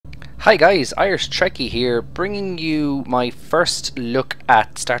Hi guys, IrishTrekkie here, bringing you my first look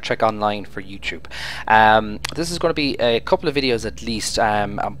at Star Trek Online for YouTube. This is going to be a couple of videos at least.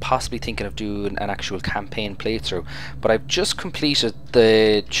 I'm possibly thinking of doing an actual campaign playthrough, but I've just completed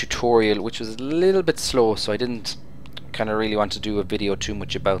the tutorial, which was a little bit slow, so I didn't kind of really want to do a video too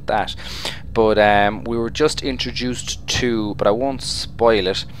much about that. But we were just introduced to, but I won't spoil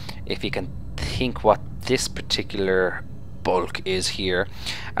it if you can think what this particular bulk is here,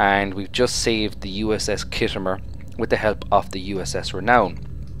 and we've just saved the USS Kittimer with the help of the USS Renown.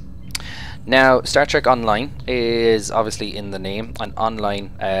 Now, Star Trek Online is obviously in the name an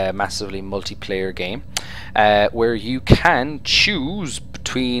online massively multiplayer game where you can choose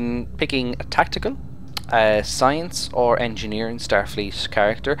between picking a tactical, science or engineering Starfleet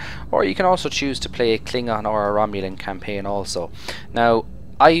character, or you can also choose to play a Klingon or a Romulan campaign also. Now,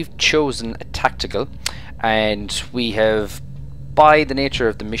 I've chosen a tactical, and we have, by the nature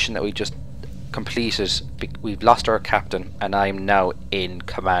of the mission that we just completed, we've lost our captain, and I'm now in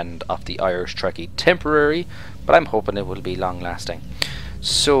command of the IrishTrekkie. Temporary, but I'm hoping it will be long lasting.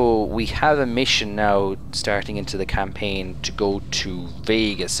 So we have a mission now starting into the campaign to go to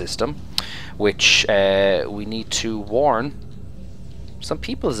Vega system, which we need to warn some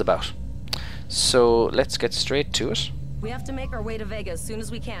peoples about. So let's get straight to it. We have to make our way to Vega as soon as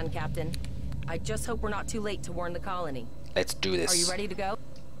we can, Captain. I just hope we're not too late to warn the colony. Let's do this. Are you ready to go?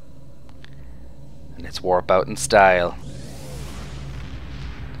 And let's warp out in style.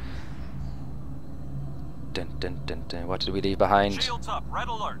 Dun, dun, dun, dun. What did we leave behind? Shields up, red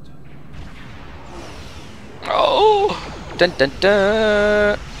alert. Oh! Dun, dun,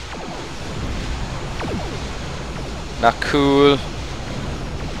 dun. Not cool.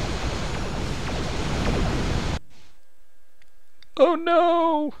 Oh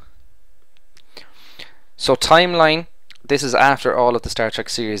no! So timeline, this is after all of the Star Trek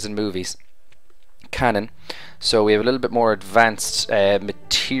series and movies canon, so we have a little bit more advanced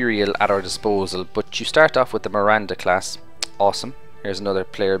material at our disposal, but you start off with the Miranda class. Awesome. Here's another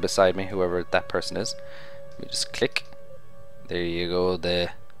player beside me, whoever that person is. Let me just click. There you go, the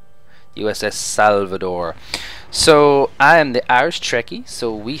USS Salvador. So I am the IrishTrekkie,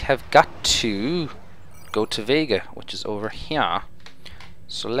 so we have got to go to Vega, which is over here.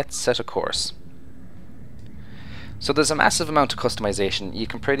 So let's set a course. So there's a massive amount of customization. You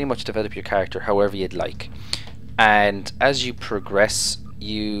can pretty much develop your character however you'd like, and as you progress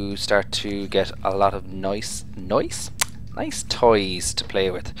you start to get a lot of nice toys to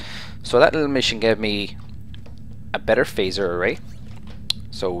play with. So that little mission gave me a better phaser array,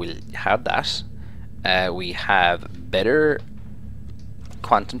 so we'll have that. We have better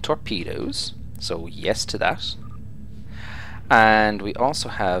quantum torpedoes, so yes to that. And we also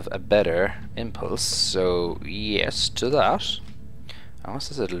have a better impulse, so yes to that. And what's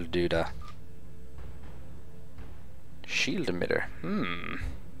this little doodah? Shield emitter.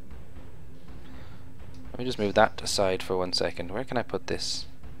 Let me just move that aside for 1 second. Where can I put this?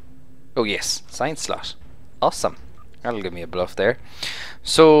 Oh yes, science slot. Awesome. That'll give me a bluff there.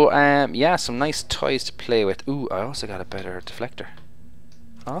 So yeah, some nice toys to play with. Ooh, I also got a better deflector.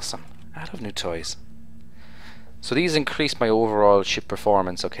 Awesome. I love new toys. So these increase my overall ship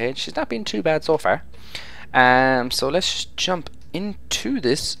performance, okay? She's not been too bad so far. So let's just jump into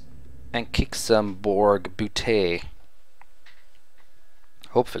this and kick some Borg booty.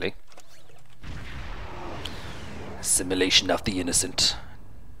 Hopefully. Assimilation of the innocent.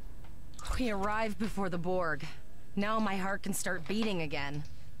 We arrived before the Borg. Now my heart can start beating again.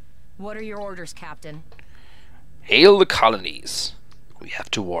 What are your orders, Captain? Hail the colonies. We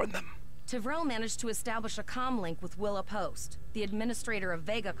have to warn them. Tyrell managed to establish a comm link with Willa Post, the administrator of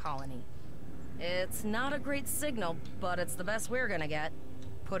Vega Colony. It's not a great signal, but it's the best we're gonna get.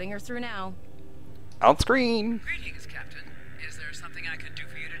 Putting her through now. On screen. Greetings, Captain. Is there something I can do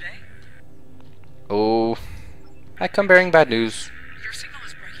for you today? Oh, I come bearing bad news. Your signal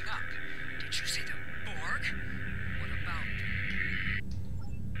is breaking up. Did you see the Borg? What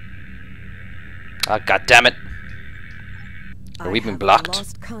about... Ah, God damn it. We've been blocked. I have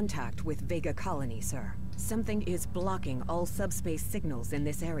lost contact with Vega Colony, sir. Something is blocking all subspace signals in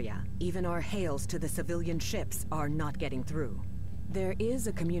this area. Even our hails to the civilian ships are not getting through. There is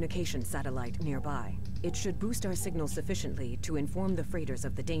a communication satellite nearby. It should boost our signal sufficiently to inform the freighters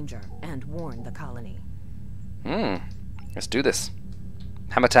of the danger and warn the colony. Let's do this.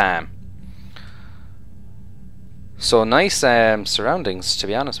 Hammer time. So nice surroundings, to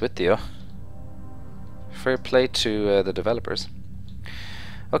be honest with you. Fair play to the developers.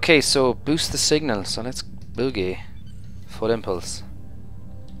 Okay, so boost the signal. So let's boogie. Full impulse.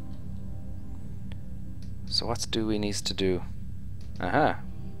 So what do we need to do? Aha.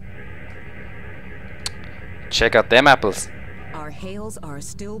 Check out them apples. Our hails are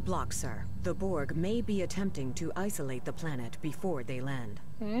still blocked, sir. The Borg may be attempting to isolate the planet before they land.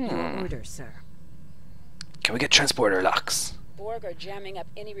 Your orders, sir. Can we get transporter locks? Borg are jamming up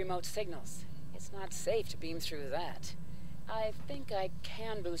any remote signals. It's not safe to beam through that. I think I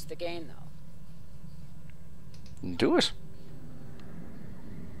can boost the gain, though. Do it.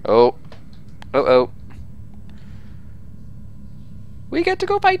 Oh. Uh-oh. We get to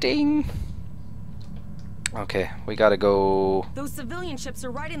go fighting. Okay, we gotta go. Those civilian ships are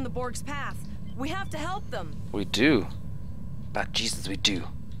right in the Borg's path. We have to help them. We do. But Jesus, we do.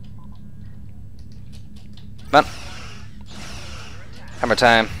 Come on. Hammer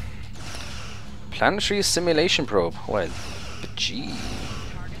time. Planetary Assimilation probe. Well, but gee.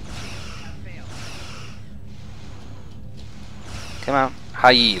 Come on.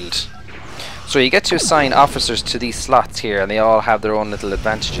 High yield. So you get to assign officers to these slots here, and they all have their own little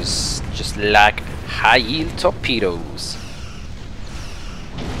advantages, just like high yield torpedoes.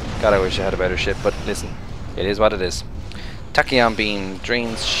 God, I wish I had a better ship, but listen, it is what it is. Tachyon beam,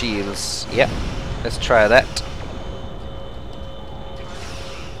 drains shields. Yep, let's try that.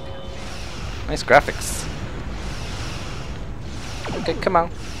 Nice graphics. Okay, come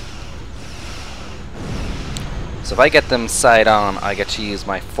on. So if I get them side on, I get to use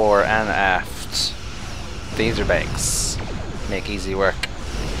my fore and aft phaser banks. Make easy work.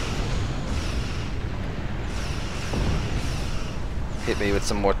 Hit me with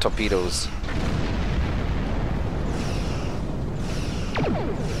some more torpedoes.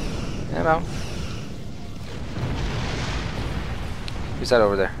 Come on. Who's that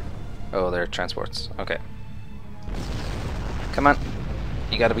over there? Oh, they're transports. Okay. Come on.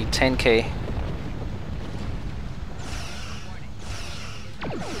 You gotta be 10k.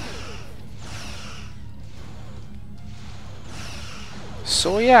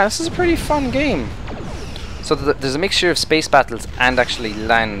 So yeah, this is a pretty fun game. So there's a mixture of space battles and actually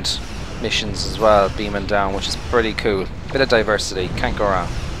land missions as well, beaming down, which is pretty cool. Bit of diversity, can't go wrong.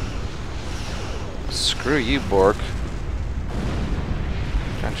 Screw you, Borg.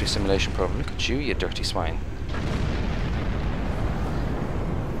 Planetary simulation program. Look at you, you dirty swine.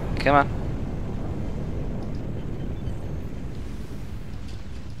 Come on.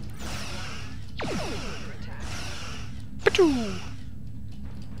 Pachoo!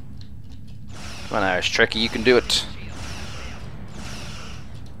 Come on, IrishTrekkie, you can do it.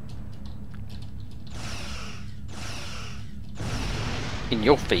 In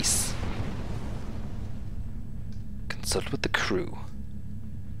your face. Consult with the crew.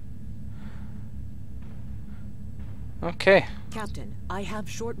 Okay. Captain, I have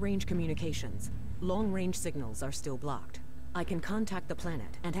short-range communications. Long-range signals are still blocked. I can contact the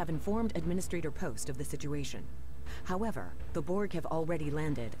planet and have informed Administrator Post of the situation. However, the Borg have already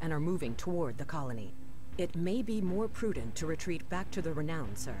landed and are moving toward the colony. It may be more prudent to retreat back to the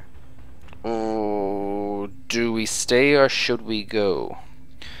Renown, sir. Oh, do we stay or should we go?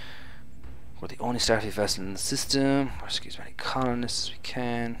 We're the only Starfleet vessel in the system. Rescue as many colonists as we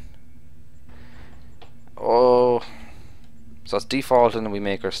can. Oh, so it's default and we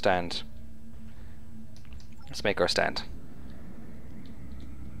make our stand. Let's make our stand.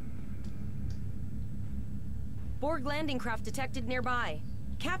 Borg landing craft detected nearby.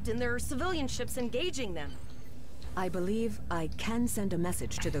 Captain, there are civilian ships engaging them. I believe I can send a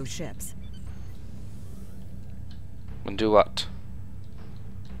message to those ships. And do what?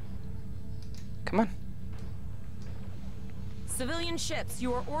 Come on. Civilian ships,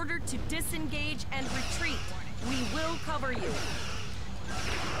 you are ordered to disengage and retreat. We will cover you.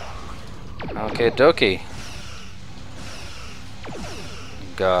 Okay, dokie.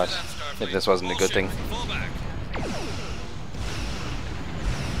 God, maybe this wasn't a good thing.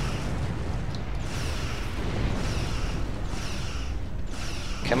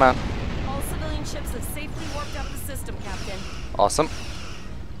 Come on. All civilian ships have safely warped out of the system, Captain. Awesome.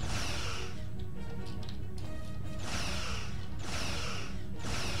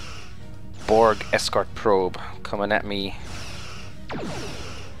 Borg escort probe coming at me.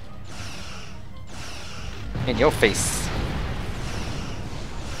 In your face.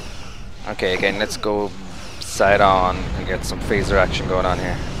 Okay, again, let's go side on and get some phaser action going on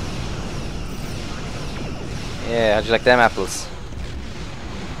here. Yeah, how'd you like them apples?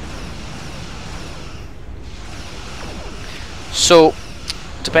 So,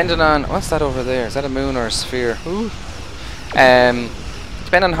 depending on what's that over there? Is that a moon or a sphere? Ooh.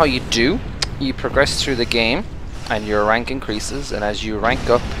 Depending on how you do, you progress through the game, and your rank increases. And as you rank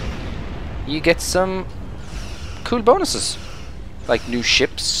up, you get some cool bonuses, like new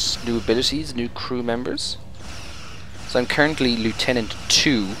ships, new abilities, new crew members. So I'm currently Lieutenant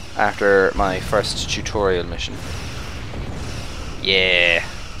 2 after my first tutorial mission. Yeah.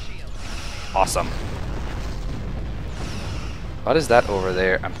 Awesome. What is that over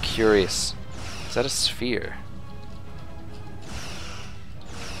there? I'm curious. Is that a sphere?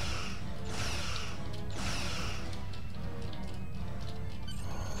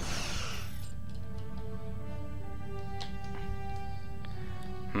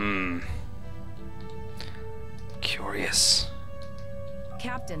 Curious.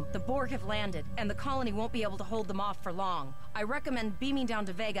 Captain, the Borg have landed, and the colony won't be able to hold them off for long. I recommend beaming down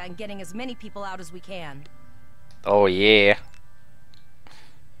to Vega and getting as many people out as we can. Oh yeah.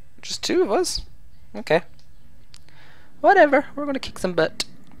 Just 2 of us? Okay. Whatever, we're gonna kick some butt.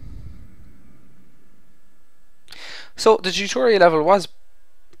 So the tutorial level was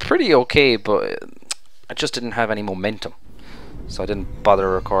pretty okay, but I just didn't have any momentum. So I didn't bother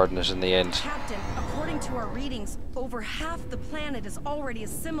recording it in the end. Captain, according to our readings, over half the planet is already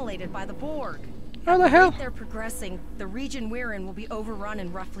assimilated by the Borg. How the hell? If they're progressing, the region we're in will be overrun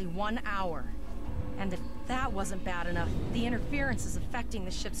in roughly 1 hour. And if that wasn't bad enough, the interference is affecting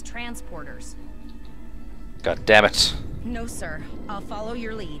the ship's transporters. God damn it. No, sir. I'll follow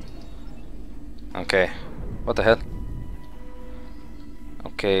your lead. Okay. What the hell?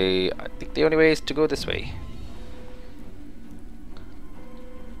 Okay, I think the only way is to go this way.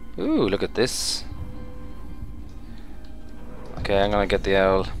 Ooh, look at this. Okay, I'm gonna get the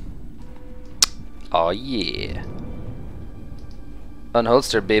owl. Oh yeah.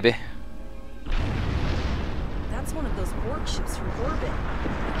 Unholster, baby. That's one of those Borg ships from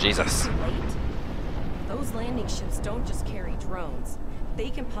orbit. Jesus. Too late. Those landing ships don't just carry drones. They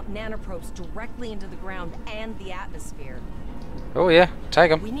can pump nanoprobes directly into the ground and the atmosphere. Oh yeah,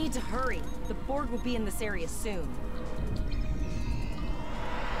 tag him. We need to hurry. The Borg will be in this area soon.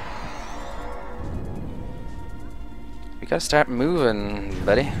 We gotta start moving,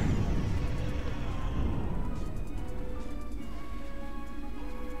 buddy.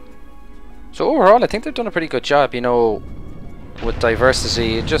 So overall, I think they've done a pretty good job, you know, with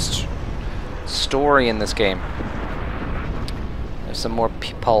diversity and just story in this game. There's some more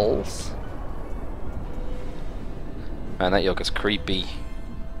peoples. Man, that yoke is creepy.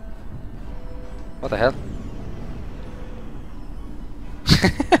 What the hell?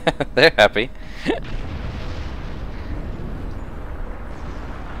 They're happy.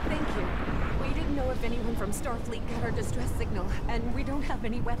 Thank you. We didn't know if anyone from Starfleet got our distress signal, and we don't have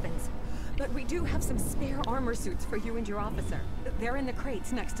any weapons. But we do have some spare armor suits for you and your officer. They're in the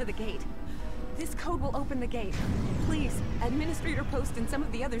crates next to the gate. This code will open the gate. Please, Administrator Post and some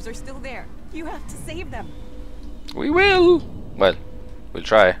of the others are still there. You have to save them. We will! Well, we'll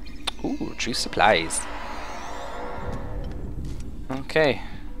try. Ooh, choose supplies. Okay.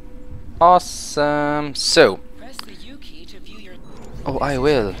 Awesome. So. Press the U key to view your... Oh, I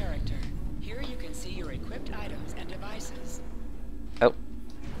will. Character. Here you can see your equipped items and devices. Oh.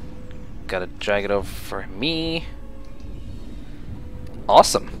 Gotta drag it over for me.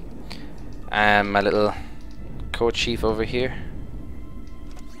 Awesome. And my little co-chief over here.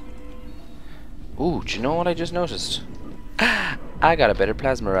 Ooh, do you know what I just noticed? I got a better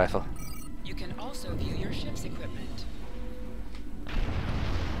plasma rifle. You can also view your ship's equipment.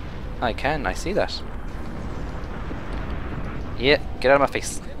 I can, I see that. Yeah, get out of my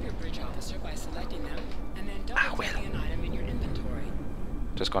face. Equip your bridge officer by selecting them, and then double-clicking an item in your inventory.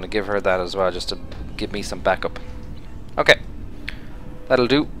 Just gonna give her that as well, just to give me some backup. Okay. That'll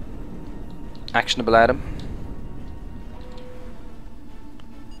do. Actionable item.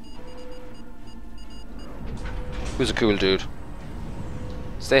 Who's a cool dude?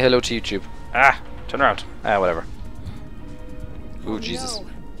 Say hello to YouTube. Ah! Turn around. Ah, whatever. Ooh, Oh, Jesus. no.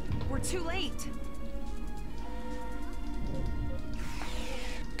 We're too late.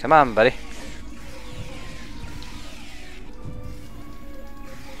 Come on, buddy.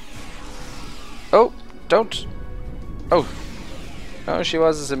 Oh! Don't! Oh! Oh, she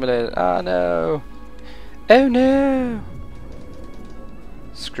was assimilated. Oh, no! Oh, no!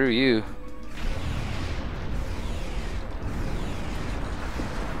 Screw you.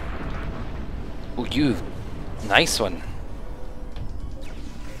 Oh, you! Nice one!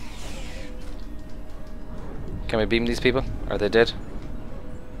 Can we beam these people? Are they dead?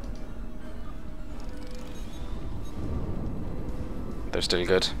 They're still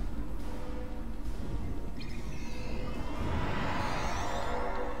good.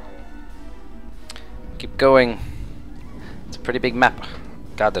 Keep going. It's a pretty big map.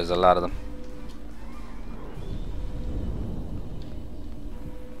 God, there's a lot of them.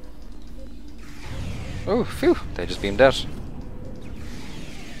 Oh, phew! They just beamed out.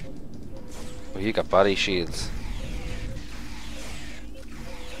 Oh, you got body shields.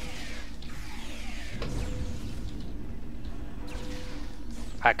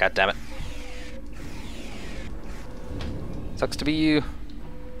 Ah, god damn it. Sucks to be you.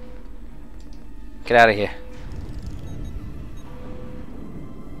 Get out of here.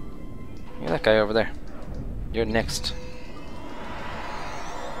 You're that guy over there. You're next.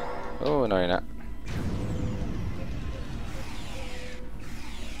 Oh, no, you're not.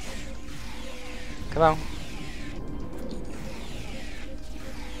 Come on.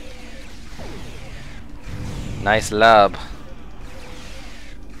 Nice lob.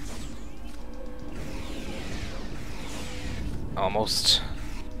 Almost.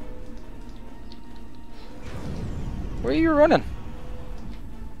 Where are you running?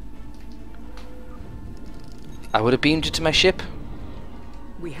 I would have beamed you to my ship.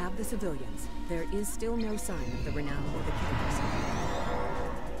 We have the civilians. There is still no sign of the renown or the killers.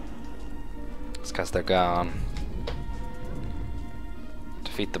 It's because they're gone.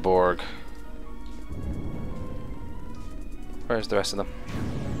 Defeat the Borg. Where's the rest of them?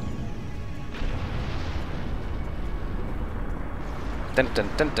 Dun dun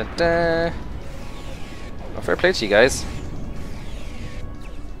dun dun dun. Well, fair play to you guys.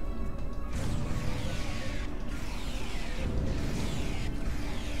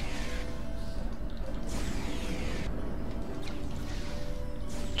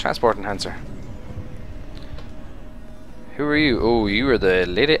 Transport enhancer. Who are you? Oh, you are the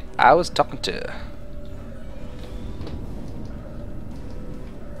lady I was talking to.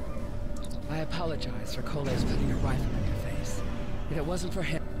 I apologize for Coles putting a rifle in your face. If it wasn't for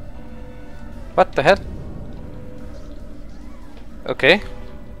him... What the hell? Okay.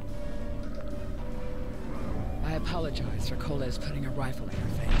 I apologize for Coles putting a rifle in your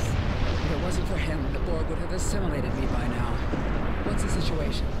face. If it wasn't for him, the Borg would have assimilated me by now. What's the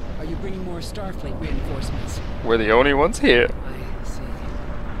situation? Are you bringing more Starfleet reinforcements? We're the only ones here. I see.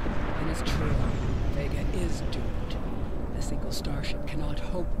 And it's true. Vega is doomed. A single starship cannot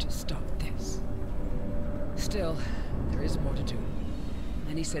hope to stop this. Still, there is more to do.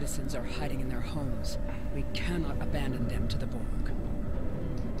 Many citizens are hiding in their homes. We cannot abandon them to the Borg.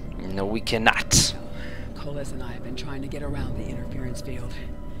 No, we cannot. Coles and I have been trying to get around the interference field.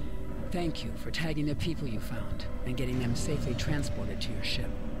 Thank you for tagging the people you found and getting them safely transported to your ship.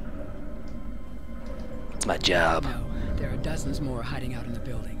 It's my job. No, there are dozens more hiding out in the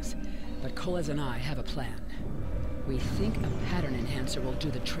buildings. But Coles and I have a plan. We think a pattern enhancer will do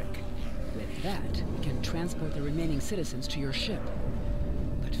the trick. With that, we can transport the remaining citizens to your ship.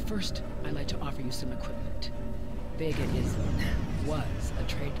 But first, I'd like to offer you some equipment. Vega was a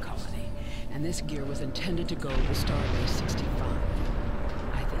trade colony, and this gear was intended to go to Starbase 65.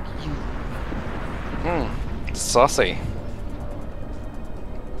 I think you will. Saucy.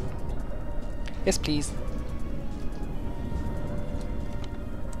 Yes, please.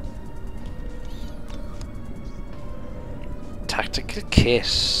 Tactical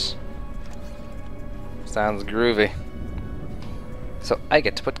kit. Sounds groovy. So I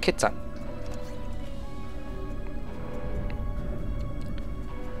get to put kits on.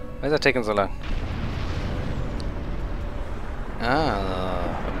 Why is that taking so long?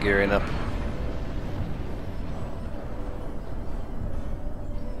 Ah, I'm gearing up.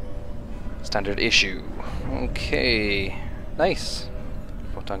 Standard issue. Okay. Nice.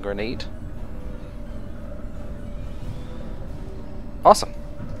 Photon grenade. Awesome.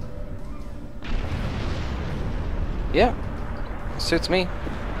 Yeah. Suits me.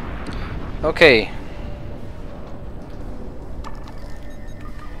 Okay.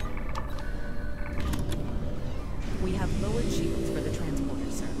 We have lowered shields for the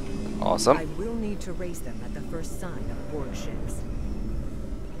transporter, sir. Awesome. I will need to raise them at the first sign of Borg ships.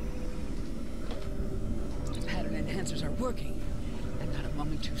 Pattern enhancers are working, and not a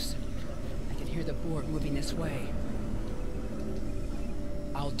moment too soon. I can hear the Borg moving this way.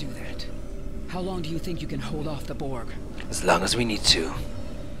 I'll do that. How long do you think you can hold off the Borg? As long as we need to.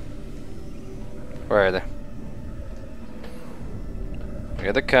 Where are they?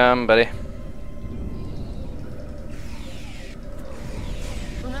 Here they come, buddy.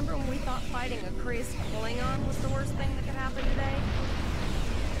 Remember when we thought fighting a crazed Klingon was the worst thing that could happen today?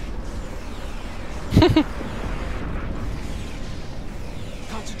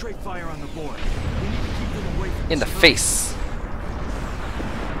 Concentrate fire on the Borg. We need to keep them away from In the face.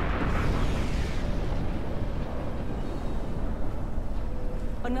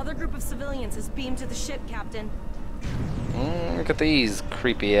 Another group of civilians is beamed to the ship, Captain. Look at these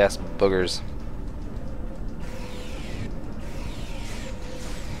creepy ass boogers.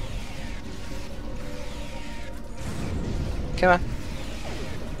 Come on.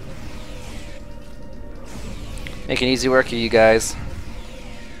 Making easy work of you guys.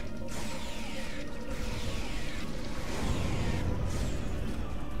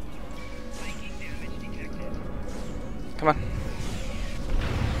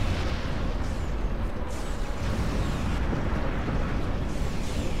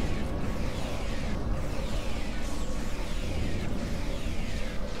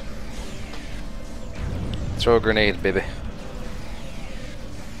 Throw a grenade, baby.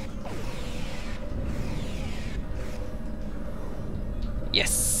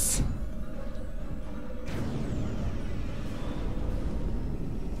 Yes.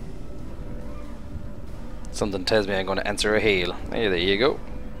 Something tells me I'm going to answer a hail. Hey, there you go.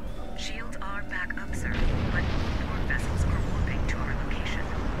 Shields are back up, sir, but Borg vessels are warping to our location.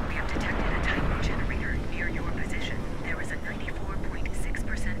 We have detected a Titan generator near your position. There is a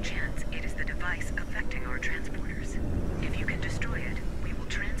 94.6% chance it is the device affecting our transporters. If you can destroy it, we will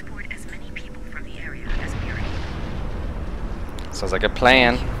transport as many people from the area as we are able. Sounds like a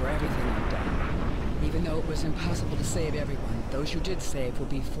plan. Thank you for everything you've done. Even though it was impossible to save everyone, those you did save will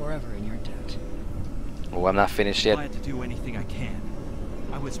be forever in your debt. Oh, I'm not finished yet. Glad to do anything I can.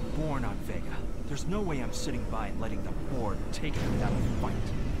 I was born on Vega. There's no way I'm sitting by and letting the Borg take it without a fight.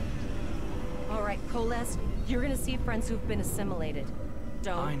 All right, Coles, you're gonna see friends who've been assimilated.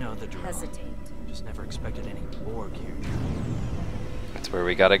 Don't I know the drill. hesitate. Just never expected any Borg here. That's where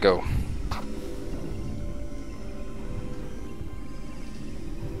we gotta go.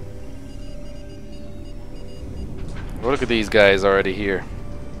 Oh, look at these guys already here.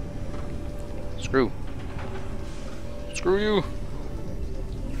 Screw. Screw you.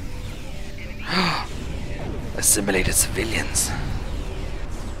 Assimilated civilians.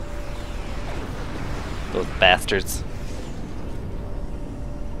 Those bastards.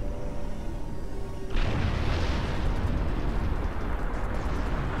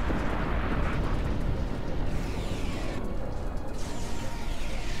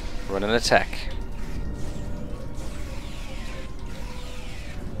 Run an attack.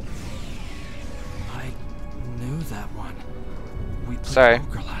 I knew that one. We played Sorry.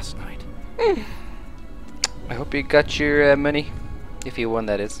 poker last night. I hope you got your money. If you won,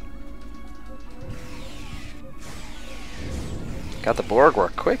 that is. Got the Borg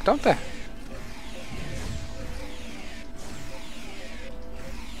work quick, don't they?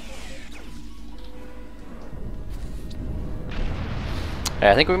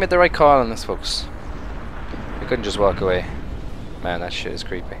 Yeah, I think we made the right call on this, folks. We couldn't just walk away. Man, that shit is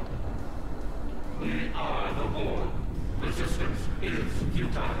creepy. We are the Borg. Resistance is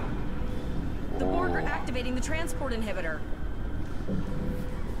futile. The Borg are activating the transport inhibitor.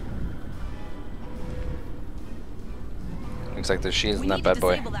 Looks like there's shields We in that need bad to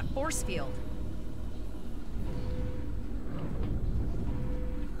boy. disable that force field.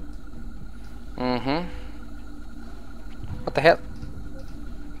 Mm-hmm. What the hell?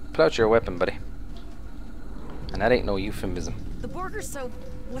 Pull out your weapon, buddy. And that ain't no euphemism. The Borg are so,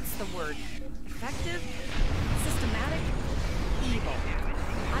 what's the word? Effective? Systematic? Evil.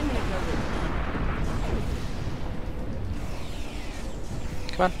 I'm gonna go with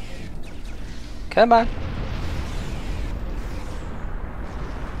Come on. Come on.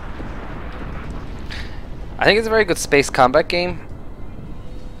 I think it's a very good space combat game.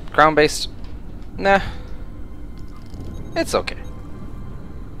 Ground-based. Nah. It's okay.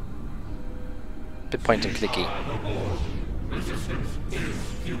 Bit point and clicky. Resistance is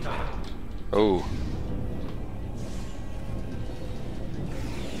futile. Oh.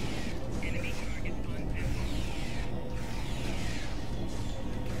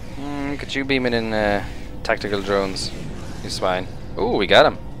 Could you beaming in tactical drones? You swine. Oh, we got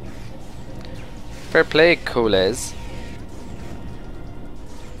him. Fair play, Coles.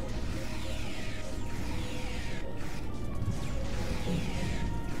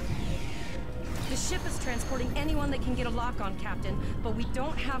 The ship is transporting anyone that can get a lock on, Captain, but we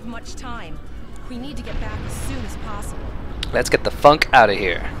don't have much time. We need to get back as soon as possible. Let's get the funk out of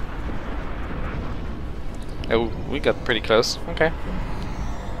here. Oh, we got pretty close. Okay.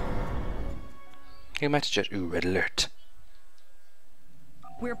 New match jet. Ooh, red alert.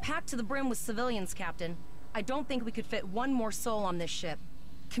 We're packed to the brim with civilians, Captain. I don't think we could fit one more soul on this ship.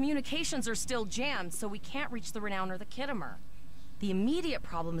 Communications are still jammed, so we can't reach the Renown or the Kittimer. The immediate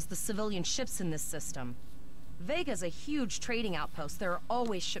problem is the civilian ships in this system. Vega's a huge trading outpost. There are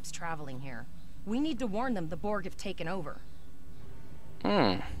always ships traveling here. We need to warn them the Borg have taken over.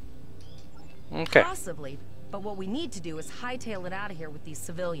 Okay. Possibly, but what we need to do is hightail it out of here with these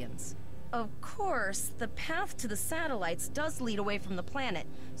civilians. Of course, the path to the satellites does lead away from the planet,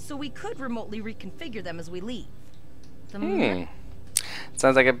 so we could remotely reconfigure them as we leave.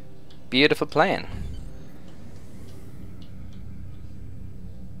 Sounds like a beautiful plan.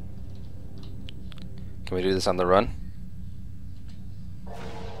 Can we do this on the run?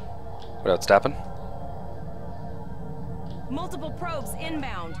 Without stopping? Multiple probes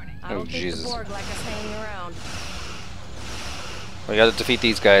inbound. I don't think Jesus. the Borg like us hanging around. We gotta defeat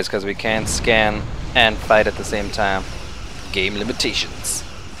these guys because we can't scan and fight at the same time. Game limitations.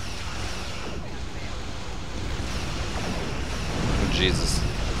 Jesus.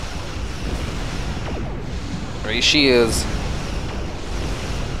 Where she is.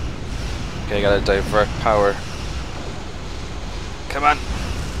 Okay, I gotta divert power. Come on.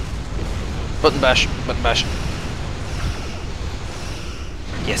 Button bash. Button bash.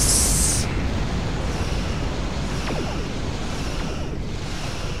 Yes.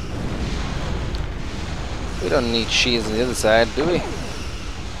 We don't need shields on the other side, do we?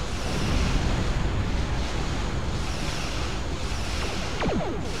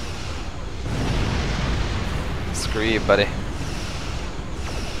 Screw you, buddy.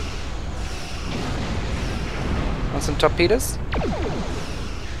 Want some torpedoes?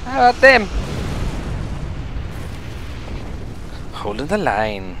 How about them? Holding the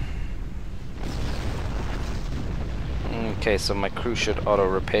line. Okay, so my crew should auto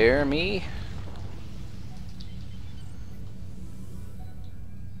repair me.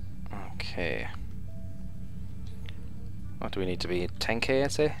 Okay. What do we need to be? 10k,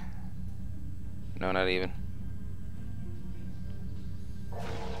 I'd say? No, not even.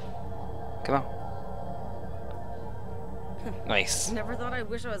 Come on. Nice. Never thought I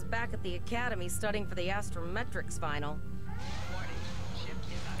wish I was back at the academy studying for the astrometrics final.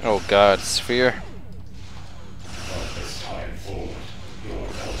 Oh god, sphere. From this time forward, your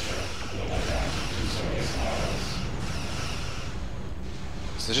culture will adapt to space powers.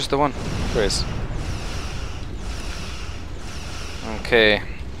 Is it just the one? There is. Okay.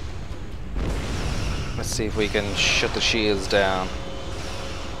 Let's see if we can shut the shields down.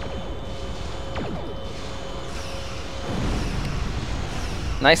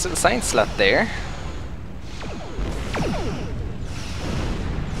 Nice little science slot there.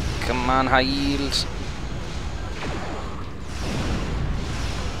 Come on, high yield.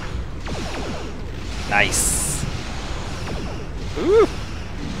 Nice. Ooh.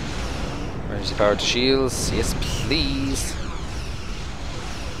 Emergency power to shields. Yes, please.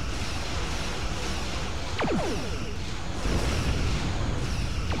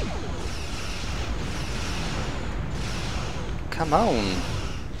 Come on.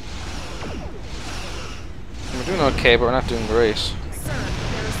 We're doing okay, but we're not doing great. Sir,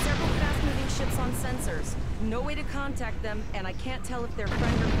 there are several fast-moving ships on sensors. No way to contact them, and I can't tell if they're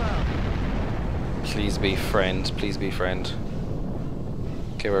friend or foe. Please be friend. Please be friend.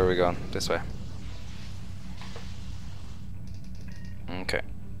 Okay, where are we going? This way. Okay.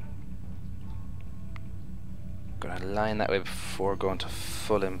 Gonna line that way before going to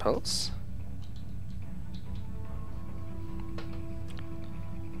full impulse.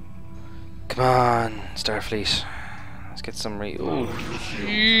 Come on, Starfleet. Let's get some oh,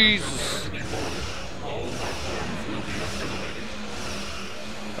 Jesus.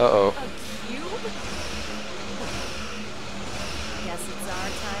 Uh-oh. A cube? Guess it's our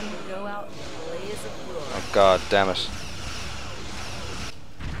time to go out in a blaze of glory. Oh god damn it.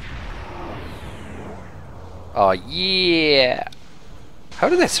 Oh yeah! How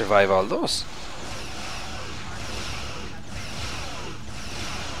did they survive all those?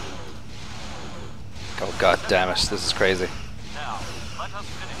 Oh god damn it, this is crazy. Now, let us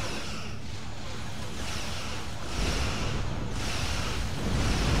finish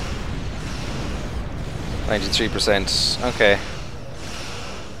this. 93%. Okay.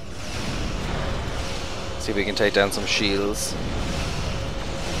 See if we can take down some shields.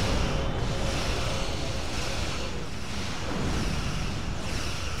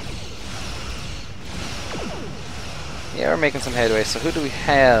 Yeah, we're making some headway. So who do we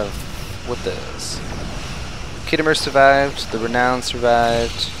have with this? Kittimer survived, the Renown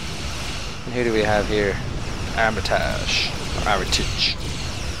survived, and who do we have here? Armitage. Or Armitage.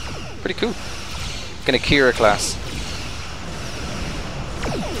 Pretty cool. Gonna Kira class.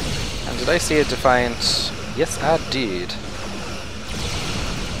 And did I see a Defiant? Yes, I did.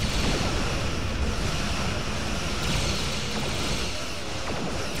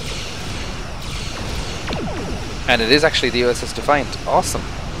 And it is actually the USS Defiant. Awesome.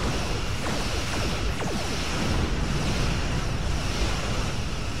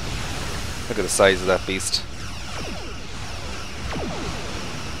 Look at the size of that beast.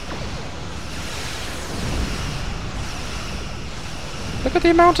 Look at the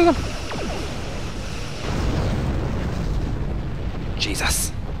amount of them.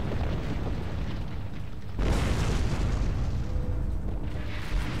 Jesus.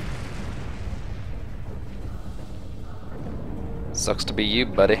 Sucks to be you,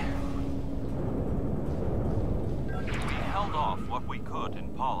 buddy. We held off what we could in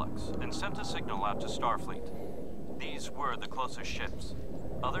Pollux and sent a signal out to Starfleet. These were the closest ships.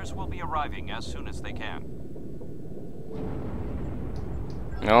 Others will be arriving as soon as they can.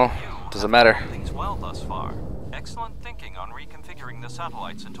 No, doesn't matter. Things well thus far. Excellent thinking on reconfiguring the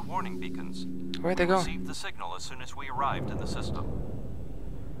satellites into warning beacons. Where'd they We go? received the signal as soon as we arrived in the system.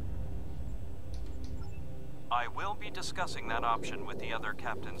 I will be discussing that option with the other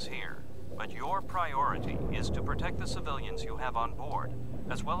captains here, but your priority is to protect the civilians you have on board,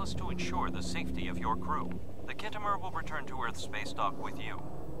 as well as to ensure the safety of your crew. The Kittimer will return to Earth's space dock with you.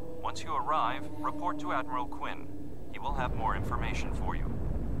 Once you arrive, report to Admiral Quinn. He will have more information for you.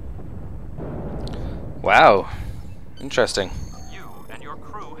 Wow. Interesting. You and your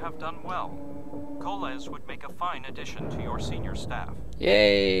crew have done well. Koles would make a fine addition to your senior staff.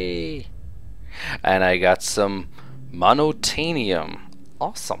 Yay! And I got some monotanium.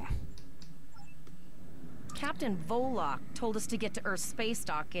 Awesome. Captain Volok told us to get to Earth's space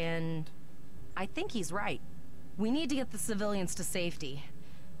dock and I think he's right. We need to get the civilians to safety.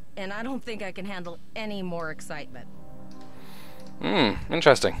 And I don't think I can handle any more excitement.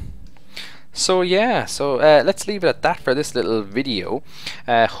 Interesting. So yeah, let's leave it at that for this little video.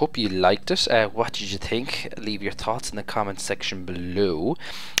 Hope you liked it. What did you think? Leave your thoughts in the comment section below.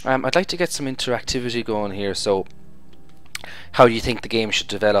 I'd like to get some interactivity going here, so how do you think the game should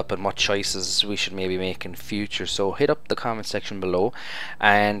develop and what choices we should maybe make in future? So hit up the comment section below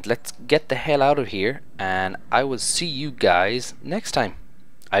and let's get the hell out of here, and I will see you guys next time.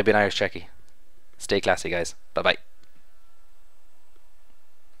 I've been IrishTrekkie. Stay classy, guys. Bye bye.